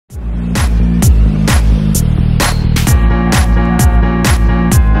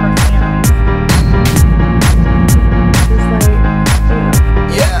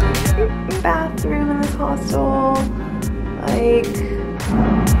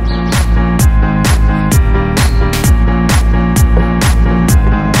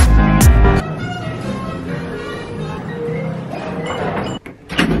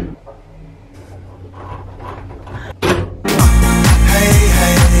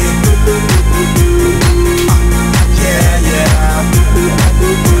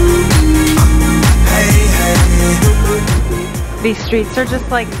Streets are just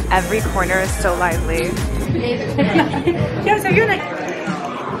like, every corner is so lively.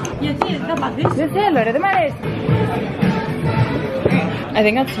 I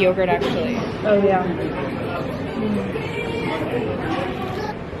think that's yogurt actually. Oh yeah.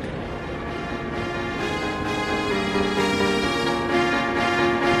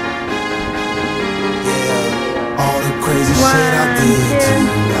 All the crazy shit I did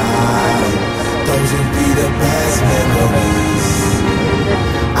tonight, those would be the best memories.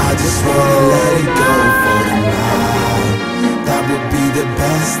 I just wanna let it go for tonight. That would be the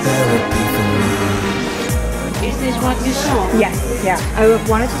best therapy for me. Is this what you saw? Yes, yeah. I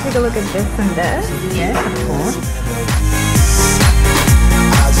wanted to take a look at this and this. Yes, of course.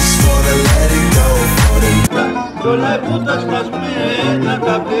 I just wanna let it go for tonight.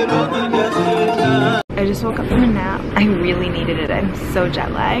 I just woke up from a nap. I really needed it. I'm so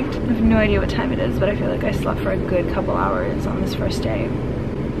jet lagged. I have no idea what time it is, but I feel like I slept for a good couple hours on this first day.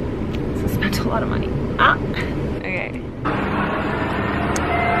 So I spent a lot of money. Ah! Okay.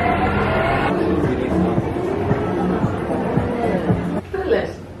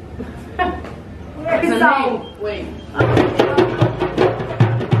 Wait.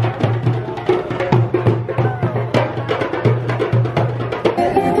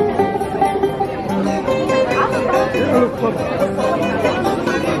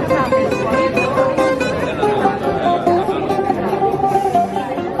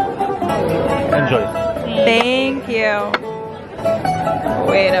 Enjoy. Thank you.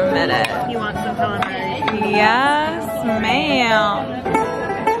 Wait a minute. You want some calamari? Yes, ma'am.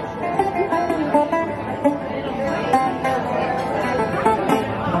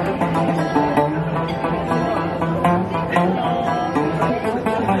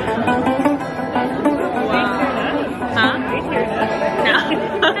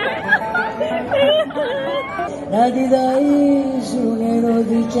 Να τη ταΐζουνε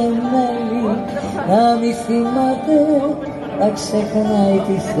ρόδι και μέλι, να μη θυμάται, να ξεχνάει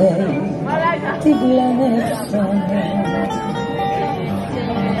τι θέλει, την πλανέψανε.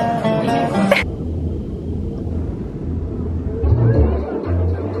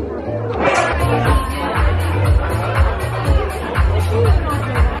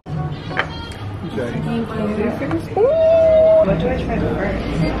 What do I try first?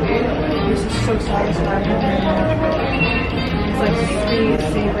 This is so satisfying. It's like sweet,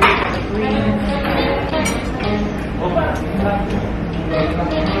 savory, green.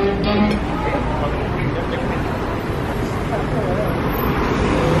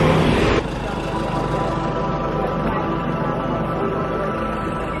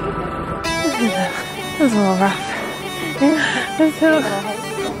 This is a little rough.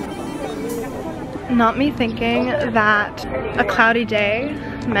 Not me thinking that a cloudy day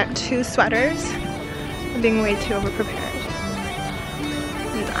meant 2 sweaters. I'm being way too overprepared.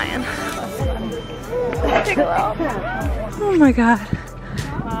 I'm dying. Take a look. Oh my god.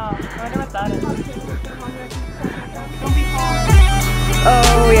 Wow, I wonder what that is.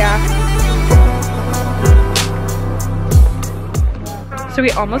 Oh yeah. So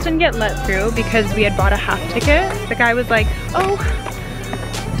we almost didn't get let through because we had bought a half ticket. The guy was like, oh,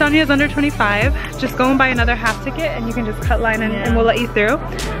 down here is under 25. Just go and buy another half ticket and you can just cut line and we'll let you through.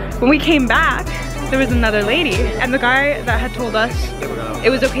 When we came back, there was another lady and the guy that had told us it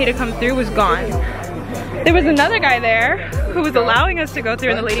was okay to come through was gone. There was another guy there who was allowing us to go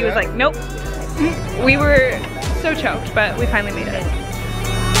through and the lady was like, nope. We were so choked, but we finally made it.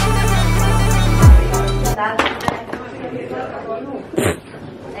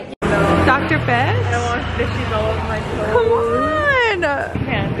 Dr. Fish? I don't want fishies all over my toes. Come on! I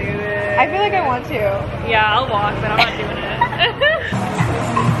can't do this. I feel like I want to. Yeah, I'll walk, but I'm not doing it.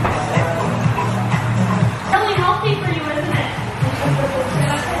 Really healthy for you, isn't it?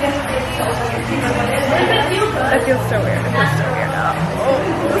 It feels so weird. It feels so weird now. Oh,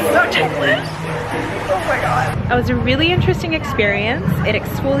 it's so ticklish. Oh my god. That was a really interesting experience. It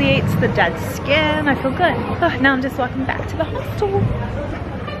exfoliates the dead skin. I feel good. Oh, now I'm just walking back to the hostel.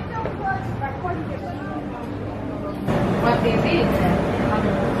 What is it?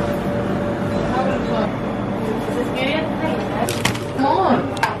 Come on.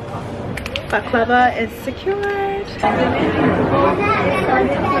 Baklava is secured.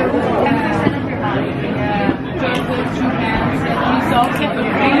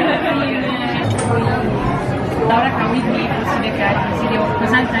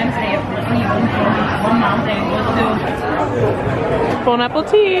 Bon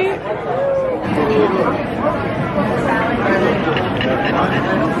appetit.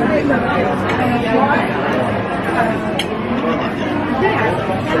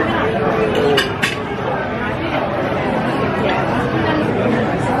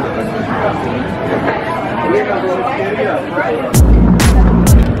 Thank you.